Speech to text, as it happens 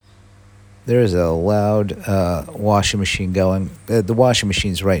There is a loud washing machine going. The washing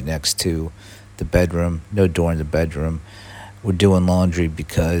machine's right next to the bedroom. No door in the bedroom. We're doing laundry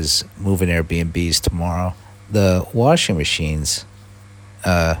because moving Airbnbs tomorrow. The washing machines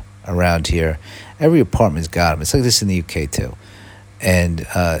around here, every apartment's got them. It's like this in the UK too. And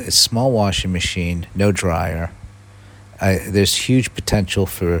it's a small washing machine, no dryer. There's huge potential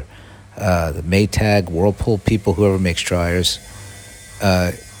for the Maytag, Whirlpool people, whoever makes dryers.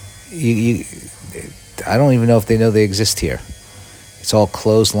 You, I don't even know if they know they exist here. It's all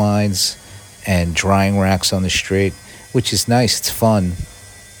clotheslines and drying racks on the street, which is nice. It's fun.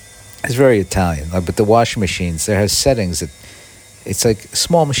 It's very Italian. But the washing machines, there has settings that it's like a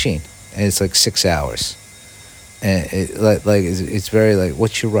small machine, and it's like 6 hours. And it's very like,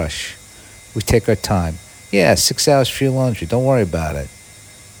 what's your rush? We take our time. Yeah, 6 hours for your laundry. Don't worry about it.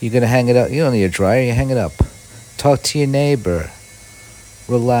 You're gonna hang it up. You don't need a dryer. You hang it up. Talk to your neighbor.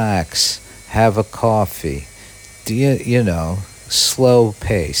 Relax, have a coffee, slow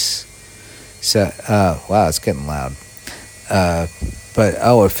pace. So, wow, it's getting loud. I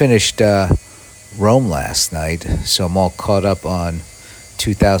finished Rome last night, so I'm all caught up on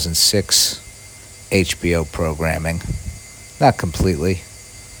 2006 HBO programming. Not completely.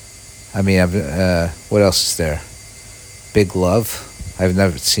 I mean, what else is there? Big Love. I've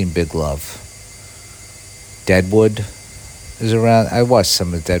never seen Big Love. Deadwood is around. I watched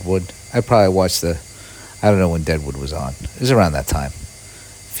some of Deadwood. I probably watched I don't know when Deadwood was on. It was around that time,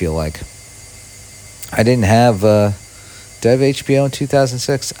 I feel like. I didn't have, did I have HBO in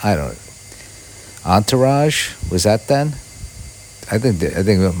 2006? I don't know. Entourage, was that then? I think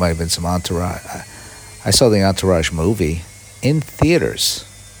it might have been some Entourage. I saw the Entourage movie in theaters.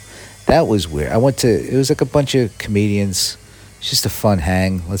 That was weird. It was like a bunch of comedians. It's just a fun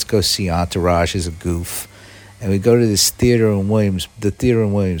hang. Let's go see Entourage as a goof. And we go to this theater in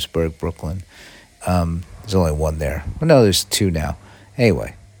Williamsburg, Brooklyn. There's only one there. Well, no, there's two now.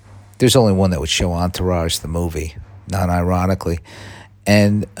 Anyway, there's only one that would show Entourage, the movie, non-ironically.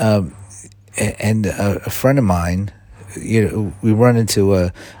 And a friend of mine, we run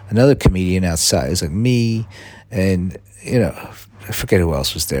into another comedian outside. It was like me and, I forget who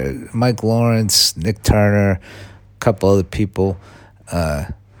else was there. Mike Lawrence, Nick Turner, a couple other people.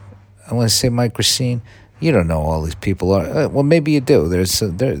 I want to say Mike Racine. You don't know all these people are. Well, maybe you do.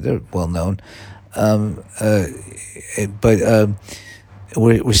 They're well known.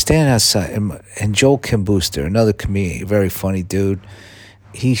 We're standing outside, and Joel Kim Booster, another comedian, very funny dude.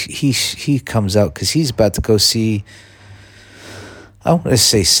 He comes out because he's about to go see. I want to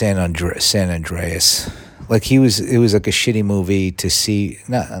say San Andreas. Like it was like a shitty movie to see.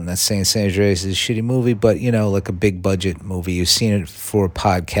 I'm not saying San Andreas is a shitty movie, but like a big budget movie. You've seen it for a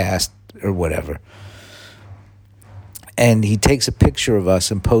podcast or whatever. And he takes a picture of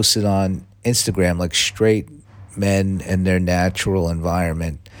us and posts it on Instagram, like straight men in their natural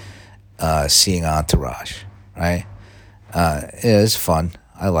environment, seeing Entourage, right? It was fun.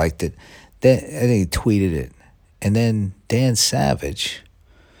 I liked it. Then I think he tweeted it, and then Dan Savage,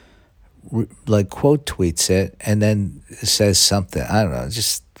 quote tweets it, and then says something. I don't know,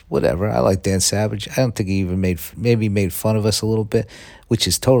 just whatever. I like Dan Savage. I don't think he even made fun of us a little bit, which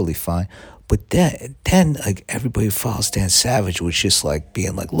is totally fine. But then like everybody who follows Dan Savage was just like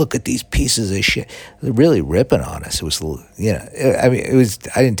being like, look at these pieces of shit. They're really ripping on us. It was, I mean,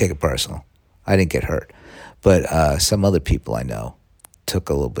 I didn't take it personal. I didn't get hurt. But some other people I know took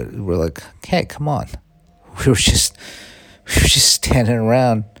a little bit. We're like, hey, come on. We were just standing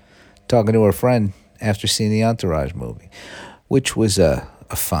around talking to our friend after seeing the Entourage movie, which was a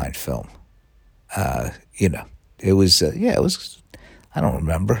fine film. It was, it was, I don't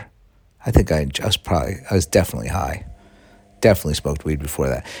remember. I think I was definitely high. Definitely smoked weed before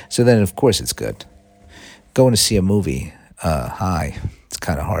that. So then, of course, it's good. Going to see a movie high, it's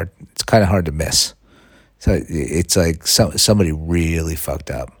kind of hard. It's kind of hard to miss. So it's like somebody really fucked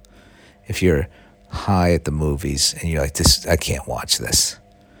up. If you're high at the movies and you're like, this, I can't watch this.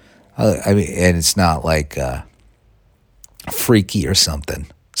 I mean, and it's not like Freaky or something.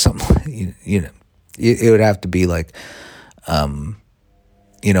 Something, it would have to be like,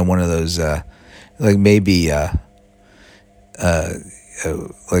 one of those, like maybe, I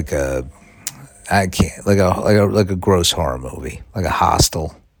can't, like a gross horror movie, like a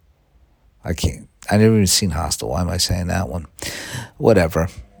Hostel. I never even seen Hostel. Why am I saying that one? Whatever.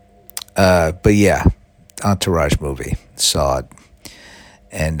 But yeah, Entourage movie, saw it.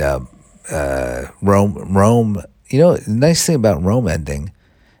 And, Rome, the nice thing about Rome ending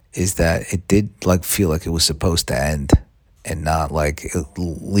is that it did feel like it was supposed to end. And not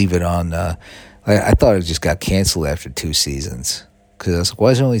leave it on. I thought it just got canceled after 2 seasons because I was like, why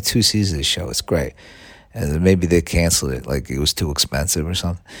is there only 2 seasons of this show? It's great. And then maybe they canceled it, like it was too expensive or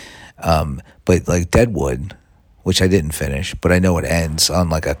something. But like Deadwood, which I didn't finish, but I know it ends on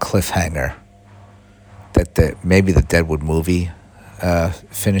like a cliffhanger. That maybe the Deadwood movie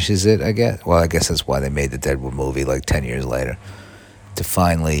finishes it, I guess. Well, I guess that's why they made the Deadwood movie like 10 years later, to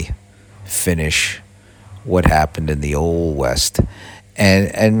finally finish what happened in the Old West.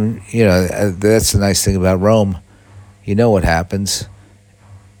 And you know, that's the nice thing about Rome. You know what happens.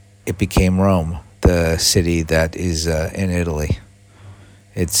 It became Rome, the city that is in Italy.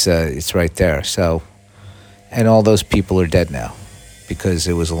 It's right there. So, and all those people are dead now because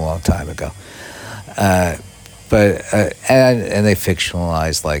it was a long time ago. But and they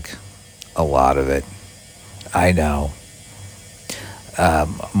fictionalized like a lot of it. I know.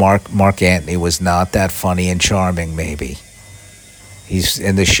 Mark Antony was not that funny and charming. Maybe he's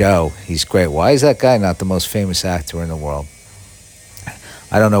in the show. He's great. Why is that guy not the most famous actor in the world?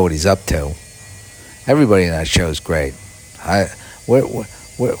 I don't know what he's up to. Everybody in that show is great.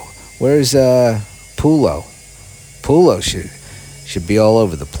 Where's Pulo? Pulo should be all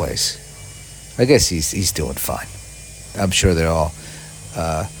over the place. I guess he's doing fine. I'm sure they're all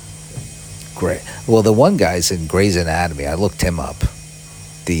great. Well, the one guy's in Grey's Anatomy. I looked him up.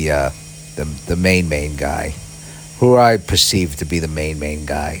 The main guy, who I perceive to be the main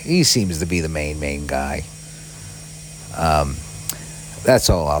guy. He seems to be the main guy. That's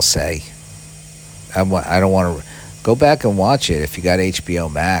all I'll say. I don't want to go back and watch it if you got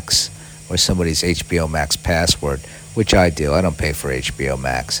HBO Max or somebody's HBO Max password, which I do. I don't pay for HBO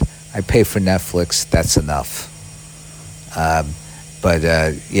Max. I pay for Netflix. That's enough. But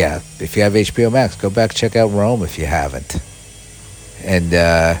yeah, if you have HBO Max, go back, check out Rome if you haven't. And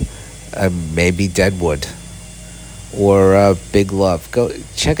maybe Deadwood or Big Love. Go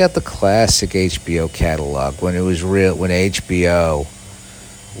check out the classic HBO catalog when it was real. When HBO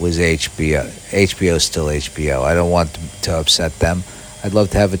was HBO. HBO is still HBO. I don't want to upset them. I'd love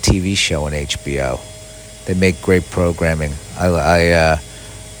to have a TV show on HBO. They make great programming.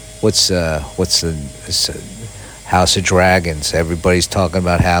 What's the House of Dragons? Everybody's talking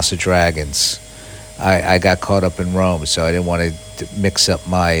about House of Dragons. I got caught up in Rome, so I didn't want to mix up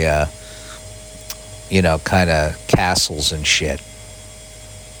my, kind of castles and shit.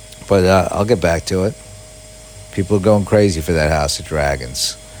 But I'll get back to it. People are going crazy for that House of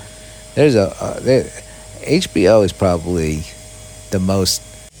Dragons. HBO is probably the most.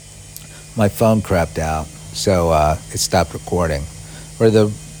 My phone crapped out, so it stopped recording, or the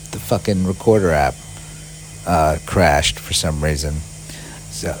fucking recorder app crashed for some reason.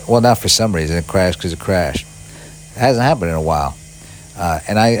 So, well, not for some reason. It crashed because it crashed. It hasn't happened in a while.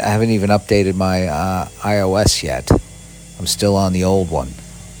 And I haven't even updated my iOS yet. I'm still on the old one.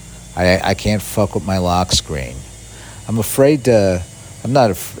 I can't fuck with my lock screen. I'm afraid to...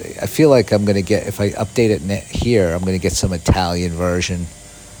 I feel like I'm going to get... If I update it here, I'm going to get some Italian version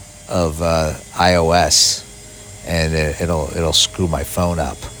of iOS. And it'll screw my phone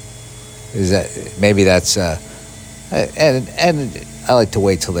up. Maybe that's... And I like to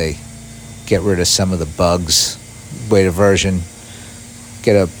wait till they get rid of some of the bugs. Wait a version.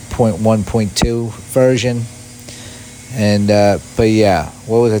 Get a 1.2 version. And but yeah,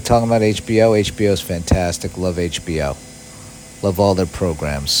 what was I talking about? HBO. HBO is fantastic. Love HBO. Love all their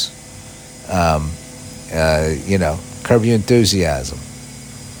programs. Curb Your Enthusiasm.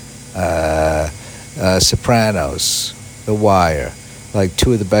 Sopranos. The Wire. Like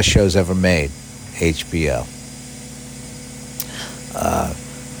 2 of the best shows ever made. HBO.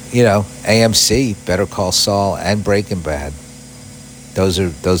 AMC, Better Call Saul, and Breaking Bad. Those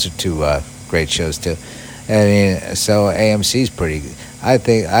are 2 great shows too. I mean, so AMC's pretty. I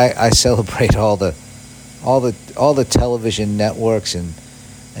think I celebrate all the television networks and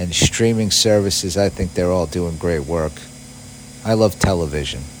streaming services. I think they're all doing great work. I love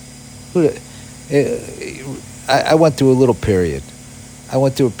television. I went through a little period. I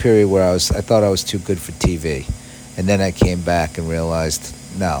went through a period where I thought I was too good for TV, and then I came back and realized,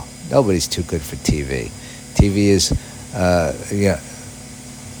 no, nobody's too good for TV. TV is,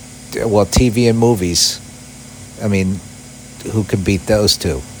 TV and movies. I mean, who can beat those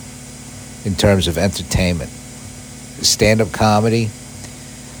 2 in terms of entertainment? Stand-up comedy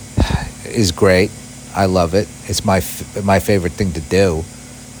is great. I love it. It's my favorite thing to do.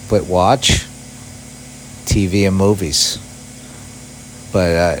 But watch TV and movies.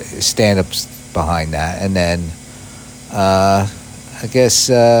 But stand-up's behind that. And then, I guess,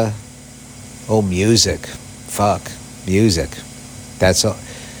 music. Fuck, music. That's all.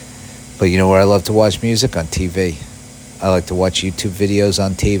 But you know where I love to watch music? On TV. I like to watch YouTube videos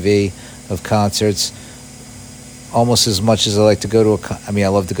on TV of concerts. almost as much as I like to go to I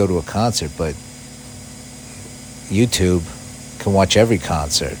love to go to a concert, but YouTube can watch every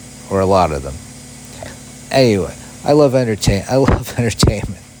concert or a lot of them. Anyway, I love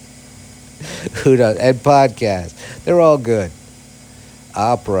entertainment. Who does? And podcasts. They're all good.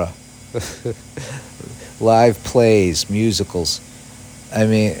 Opera, live plays, musicals. I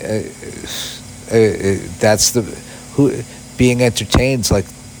mean, that's being entertained is like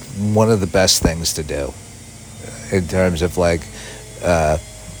one of the best things to do in terms of like,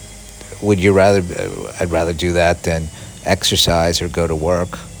 would you rather? I'd rather do that than exercise or go to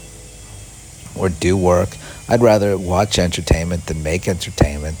work or do work. I'd rather watch entertainment than make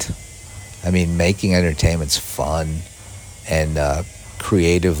entertainment. I mean, making entertainment's fun and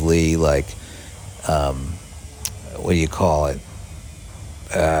creatively, like, what do you call it?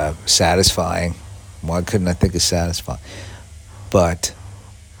 Satisfying. Why couldn't I think of satisfying? But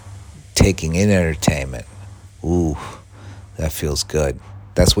taking in entertainment, ooh, that feels good.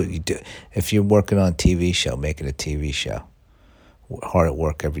 That's what you do. If you're working on a TV show, making a TV show, hard at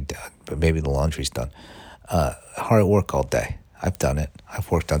work every day, but maybe the laundry's done. Hard at work all day. I've done it. I've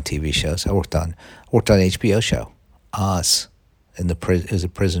worked on TV shows. I worked on HBO show, Oz, it was a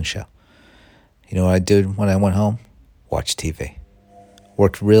prison show. You know what I did when I went home? Watch TV.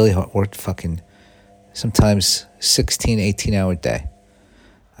 Worked really hard. Worked fucking sometimes 16, 18-hour day.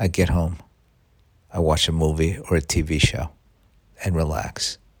 I get home. I watch a movie or a TV show and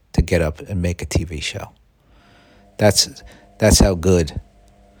relax to get up and make a TV show. That's how good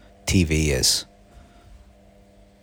TV is.